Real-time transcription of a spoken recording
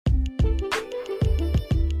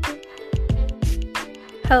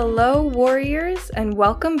Hello, warriors, and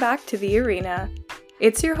welcome back to the arena.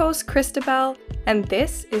 It's your host, Christabel, and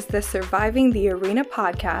this is the Surviving the Arena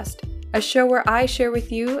podcast, a show where I share with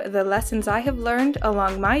you the lessons I have learned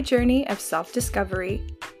along my journey of self-discovery.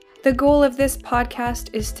 The goal of this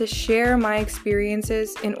podcast is to share my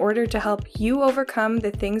experiences in order to help you overcome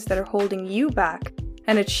the things that are holding you back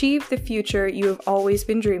and achieve the future you have always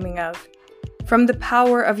been dreaming of. From the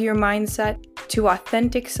power of your mindset to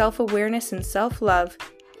authentic self-awareness and self-love,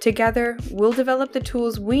 together we'll develop the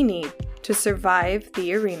tools we need to survive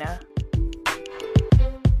the arena.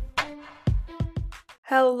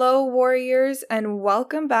 Hello, warriors, and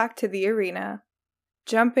welcome back to the arena.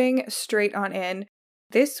 Jumping straight on in,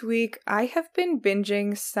 this week I have been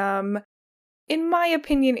binging some, in my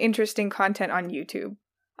opinion, interesting content on YouTube.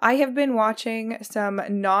 I have been watching some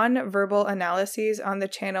non-verbal analyses on the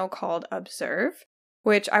channel called Observe,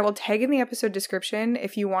 which I will tag in the episode description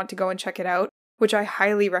if you want to go and check it out, which I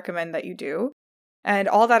highly recommend that you do. And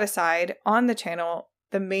all that aside, on the channel,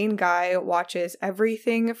 the main guy watches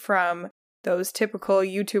everything from those typical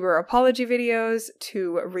YouTuber apology videos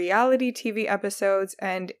to reality TV episodes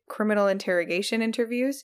and criminal interrogation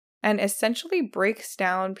interviews, and essentially breaks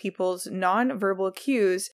down people's non-verbal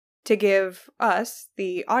cues to give us,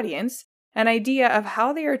 the audience, an idea of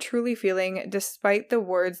how they are truly feeling despite the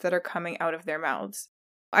words that are coming out of their mouths.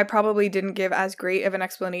 I probably didn't give as great of an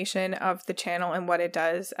explanation of the channel and what it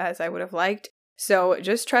does as I would have liked, so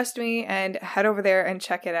just trust me and head over there and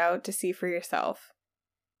check it out to see for yourself.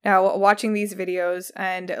 Now, watching these videos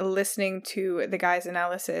and listening to the guy's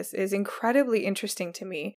analysis is incredibly interesting to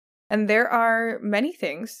me, and there are many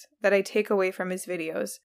things that I take away from his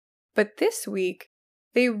videos. But this week,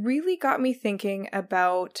 they really got me thinking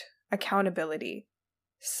about accountability,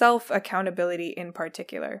 self-accountability in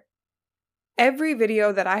particular. Every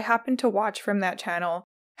video that I happened to watch from that channel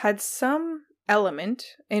had some element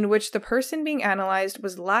in which the person being analyzed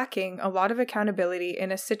was lacking a lot of accountability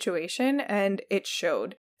in a situation, and it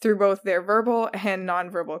showed through both their verbal and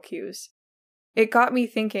nonverbal cues. It got me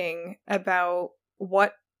thinking about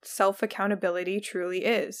what self-accountability truly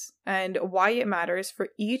is and why it matters for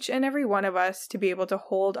each and every one of us to be able to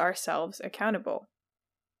hold ourselves accountable.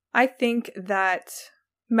 I think that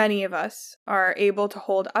many of us are able to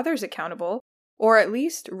hold others accountable, or at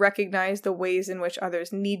least recognize the ways in which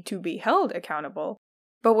others need to be held accountable.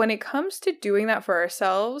 But when it comes to doing that for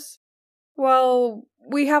ourselves, well,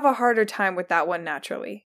 we have a harder time with that one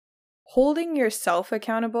naturally. Holding yourself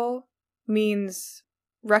accountable means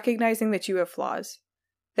recognizing that you have flaws,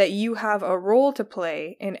 that you have a role to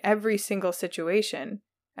play in every single situation,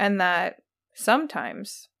 and that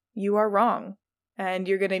sometimes you are wrong, and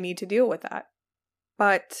you're going to need to deal with that.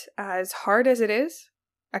 But as hard as it is,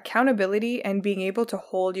 accountability and being able to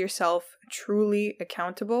hold yourself truly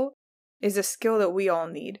accountable is a skill that we all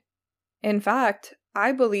need. In fact,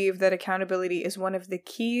 I believe that accountability is one of the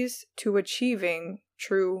keys to achieving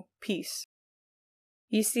true peace.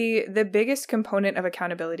 You see, the biggest component of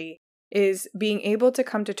accountability is being able to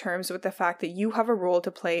come to terms with the fact that you have a role to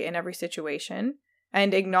play in every situation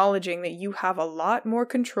and acknowledging that you have a lot more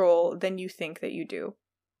control than you think that you do.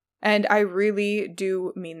 And I really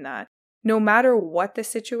do mean that. No matter what the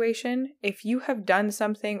situation, if you have done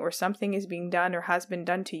something or something is being done or has been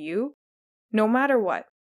done to you, no matter what,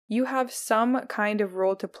 you have some kind of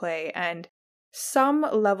role to play and some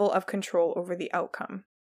level of control over the outcome.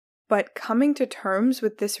 But coming to terms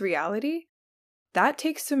with this reality, that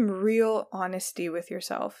takes some real honesty with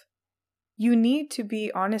yourself. You need to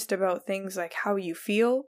be honest about things like how you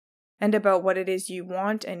feel and about what it is you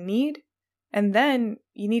want and need. And then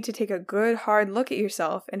you need to take a good hard look at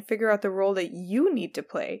yourself and figure out the role that you need to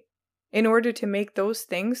play in order to make those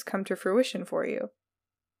things come to fruition for you.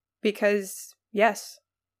 Because, yes,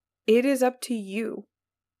 it is up to you.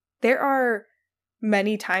 There are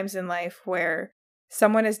many times in life where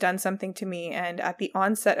someone has done something to me, and at the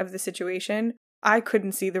onset of the situation, I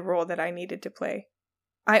couldn't see the role that I needed to play.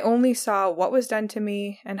 I only saw what was done to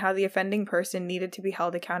me and how the offending person needed to be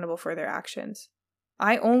held accountable for their actions.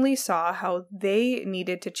 I only saw how they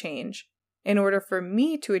needed to change in order for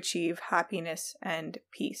me to achieve happiness and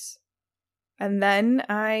peace. And then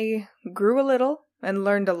I grew a little and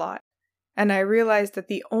learned a lot. And I realized that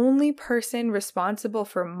the only person responsible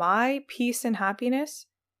for my peace and happiness,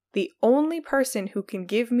 the only person who can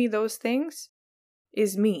give me those things,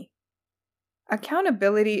 is me.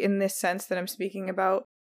 Accountability in this sense that I'm speaking about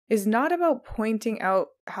is not about pointing out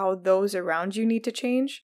how those around you need to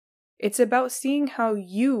change. It's about seeing how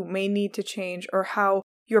you may need to change or how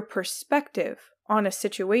your perspective on a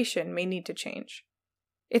situation may need to change.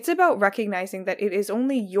 It's about recognizing that it is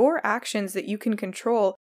only your actions that you can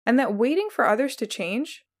control and that waiting for others to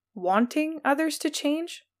change, wanting others to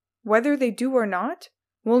change, whether they do or not,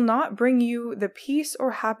 will not bring you the peace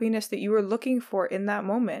or happiness that you were looking for in that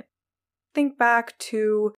moment. Think back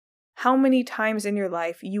to how many times in your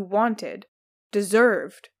life you wanted,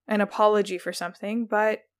 deserved an apology for something,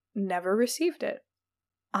 but never received it.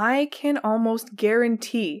 I can almost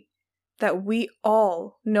guarantee that we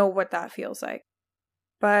all know what that feels like.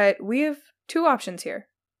 But we have two options here.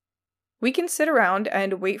 We can sit around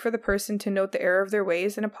and wait for the person to note the error of their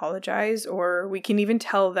ways and apologize, or we can even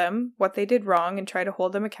tell them what they did wrong and try to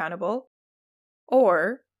hold them accountable.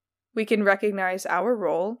 Or we can recognize our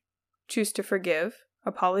role, choose to forgive,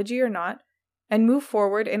 apology or not, and move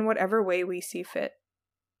forward in whatever way we see fit.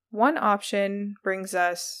 One option brings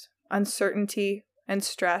us uncertainty and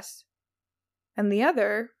stress, and the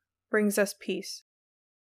other brings us peace.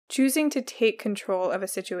 Choosing to take control of a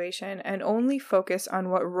situation and only focus on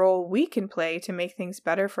what role we can play to make things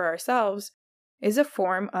better for ourselves is a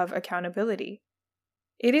form of accountability.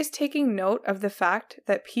 It is taking note of the fact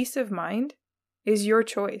that peace of mind is your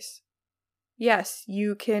choice. Yes,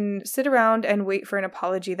 you can sit around and wait for an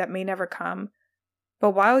apology that may never come,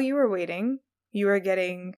 but while you are waiting, you are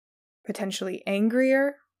getting potentially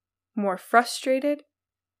angrier, more frustrated,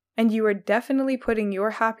 and you are definitely putting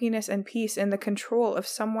your happiness and peace in the control of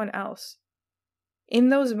someone else. In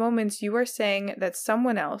those moments, you are saying that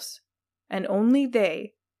someone else, and only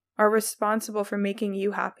they, are responsible for making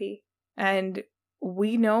you happy. And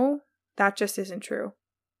we know that just isn't true.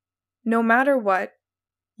 No matter what,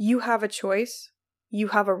 you have a choice, you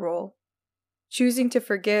have a role. Choosing to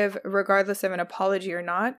forgive, regardless of an apology or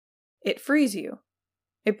not, it frees you.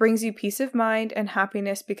 It brings you peace of mind and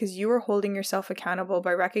happiness because you are holding yourself accountable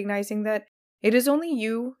by recognizing that it is only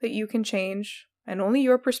you that you can change, and only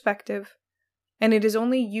your perspective, and it is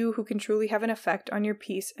only you who can truly have an effect on your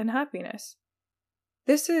peace and happiness.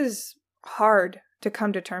 This is hard to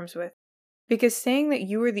come to terms with, because saying that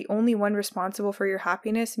you are the only one responsible for your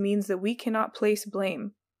happiness means that we cannot place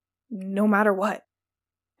blame, no matter what.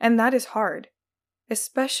 And that is hard,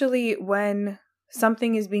 especially when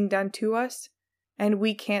something is being done to us and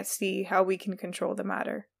we can't see how we can control the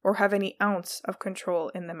matter or have any ounce of control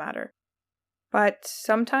in the matter. But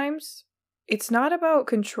sometimes it's not about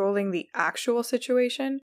controlling the actual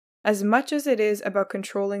situation as much as it is about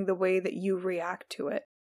controlling the way that you react to it.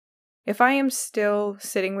 If I am still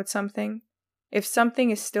sitting with something, if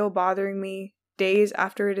something is still bothering me days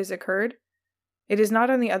after it has occurred, it is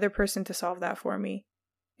not on the other person to solve that for me.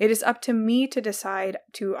 It is up to me to decide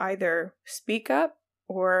to either speak up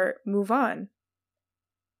or move on.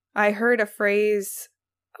 I heard a phrase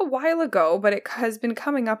a while ago, but it has been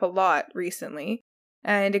coming up a lot recently,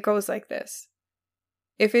 and it goes like this.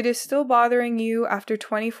 If it is still bothering you after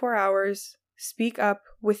 24 hours, speak up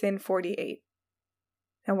within 48.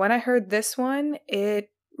 And when I heard this one, it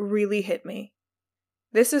really hit me.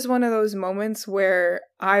 This is one of those moments where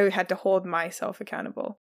I had to hold myself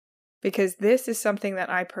accountable, because this is something that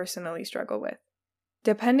I personally struggle with.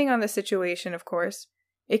 Depending on the situation, of course,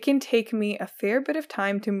 it can take me a fair bit of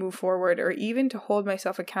time to move forward or even to hold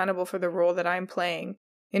myself accountable for the role that I'm playing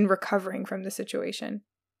in recovering from the situation.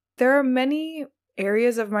 There are many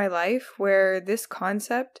areas of my life where this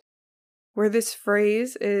concept, where this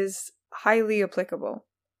phrase is highly applicable.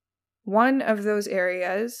 One of those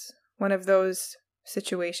areas, one of those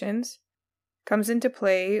situations, comes into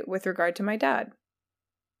play with regard to my dad.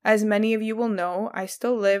 As many of you will know, I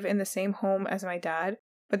still live in the same home as my dad,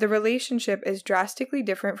 but the relationship is drastically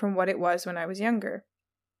different from what it was when I was younger.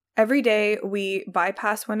 Every day, we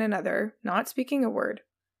bypass one another, not speaking a word.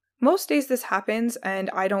 Most days this happens and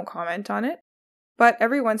I don't comment on it, but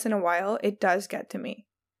every once in a while, it does get to me.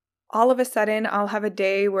 All of a sudden, I'll have a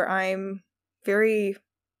day where I'm very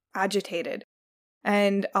agitated,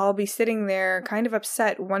 and I'll be sitting there kind of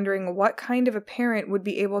upset, wondering what kind of a parent would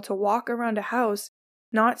be able to walk around a house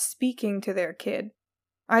not speaking to their kid.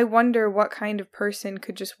 I wonder what kind of person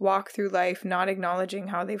could just walk through life not acknowledging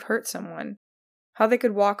how they've hurt someone, how they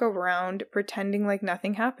could walk around pretending like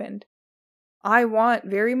nothing happened. I want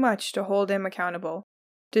very much to hold him accountable,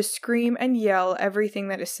 to scream and yell everything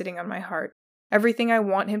that is sitting on my heart, everything I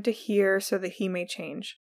want him to hear so that he may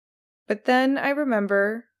change. But then I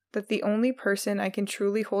remember that the only person I can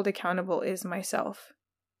truly hold accountable is myself.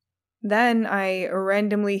 Then I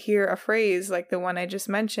randomly hear a phrase like the one I just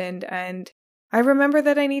mentioned, and I remember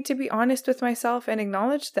that I need to be honest with myself and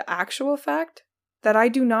acknowledge the actual fact that I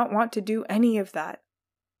do not want to do any of that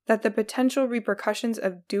the potential repercussions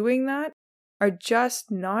of doing that are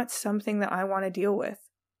just not something that I want to deal with.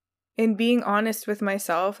 In being honest with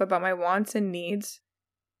myself about my wants and needs,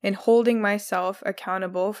 in holding myself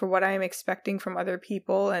accountable for what I am expecting from other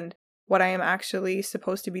people and what I am actually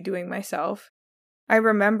supposed to be doing myself, I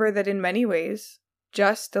remember that in many ways,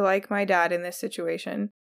 just like my dad in this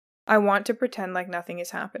situation, I want to pretend like nothing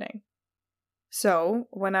is happening. So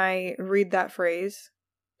when I read that phrase,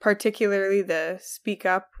 particularly the speak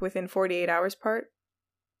up within 48 hours part,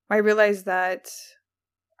 I realize that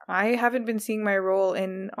I haven't been seeing my role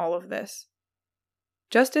in all of this.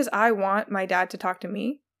 Just as I want my dad to talk to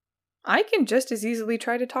me, I can just as easily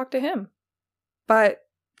try to talk to him. But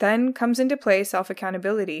then comes into play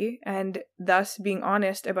self-accountability and thus being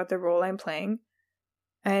honest about the role I'm playing.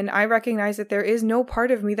 And I recognize that there is no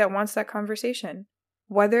part of me that wants that conversation,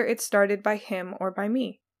 whether it's started by him or by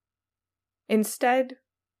me. Instead,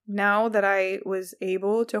 now that I was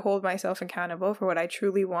able to hold myself accountable for what I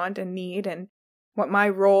truly want and need and what my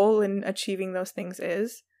role in achieving those things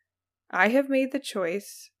is, I have made the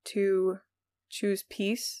choice to choose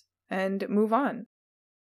peace and move on.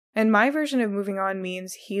 And my version of moving on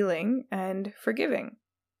means healing and forgiving.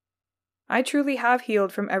 I truly have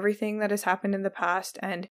healed from everything that has happened in the past,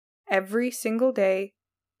 and every single day,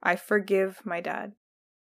 I forgive my dad.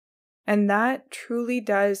 And that truly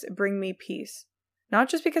does bring me peace. Not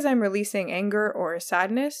just because I'm releasing anger or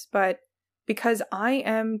sadness, but because I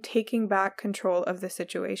am taking back control of the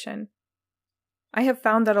situation. I have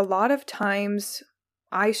found that a lot of times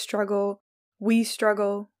we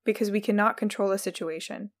struggle because we cannot control a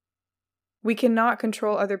situation. We cannot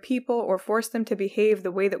control other people or force them to behave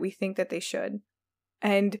the way that we think that they should.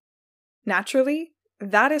 And naturally,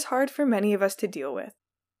 that is hard for many of us to deal with.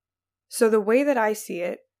 So the way that I see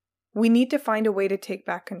it, we need to find a way to take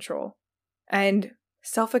back control. And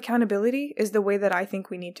self-accountability is the way that I think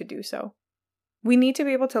we need to do so. We need to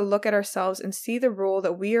be able to look at ourselves and see the role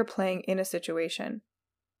that we are playing in a situation.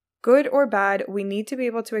 Good or bad, we need to be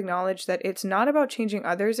able to acknowledge that it's not about changing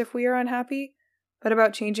others if we are unhappy, but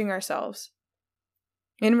about changing ourselves.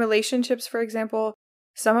 In relationships, for example,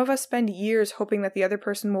 some of us spend years hoping that the other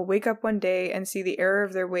person will wake up one day and see the error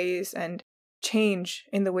of their ways and change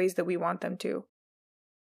in the ways that we want them to.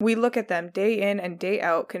 We look at them day in and day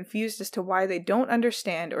out, confused as to why they don't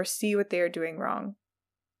understand or see what they are doing wrong.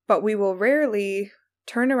 But we will rarely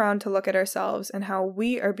turn around to look at ourselves and how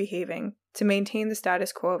we are behaving to maintain the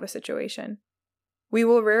status quo of a situation. We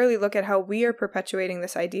will rarely look at how we are perpetuating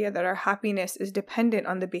this idea that our happiness is dependent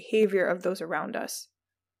on the behavior of those around us.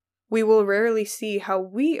 We will rarely see how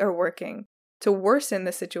we are working to worsen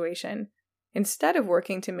the situation instead of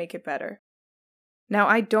working to make it better. Now,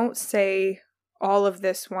 I don't say all of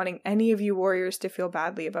this wanting any of you warriors to feel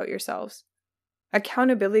badly about yourselves.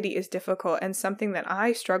 Accountability is difficult and something that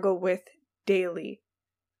I struggle with daily.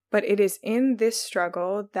 But it is in this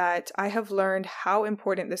struggle that I have learned how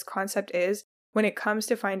important this concept is when it comes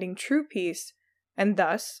to finding true peace and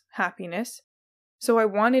thus happiness. So I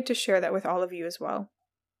wanted to share that with all of you as well.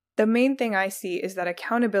 The main thing I see is that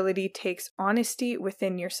accountability takes honesty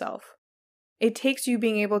within yourself. It takes you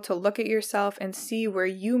being able to look at yourself and see where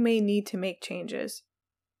you may need to make changes.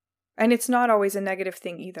 And it's not always a negative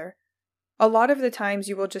thing either. A lot of the times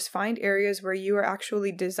you will just find areas where you are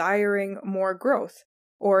actually desiring more growth,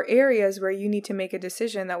 or areas where you need to make a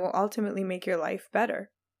decision that will ultimately make your life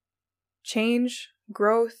better. Change,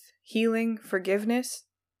 growth, healing, forgiveness,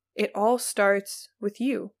 it all starts with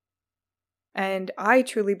you. And I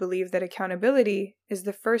truly believe that accountability is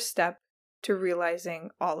the first step to realizing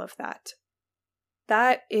all of that.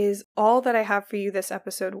 That is all that I have for you this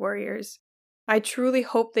episode, warriors. I truly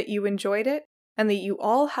hope that you enjoyed it and that you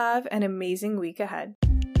all have an amazing week ahead.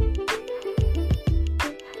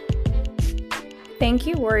 Thank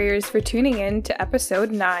you, warriors, for tuning in to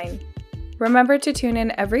episode 9. Remember to tune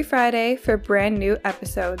in every Friday for brand new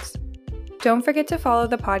episodes. Don't forget to follow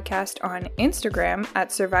the podcast on Instagram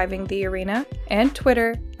at Surviving the Arena and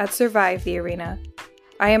Twitter at Survive the Arena.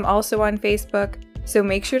 I am also on Facebook, so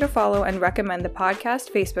make sure to follow and recommend the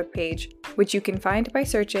podcast Facebook page, which you can find by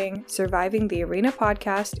searching Surviving the Arena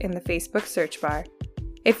podcast in the Facebook search bar.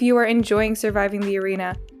 If you are enjoying Surviving the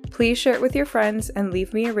Arena, please share it with your friends and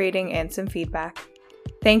leave me a rating and some feedback.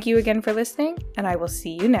 Thank you again for listening, and I will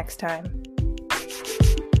see you next time.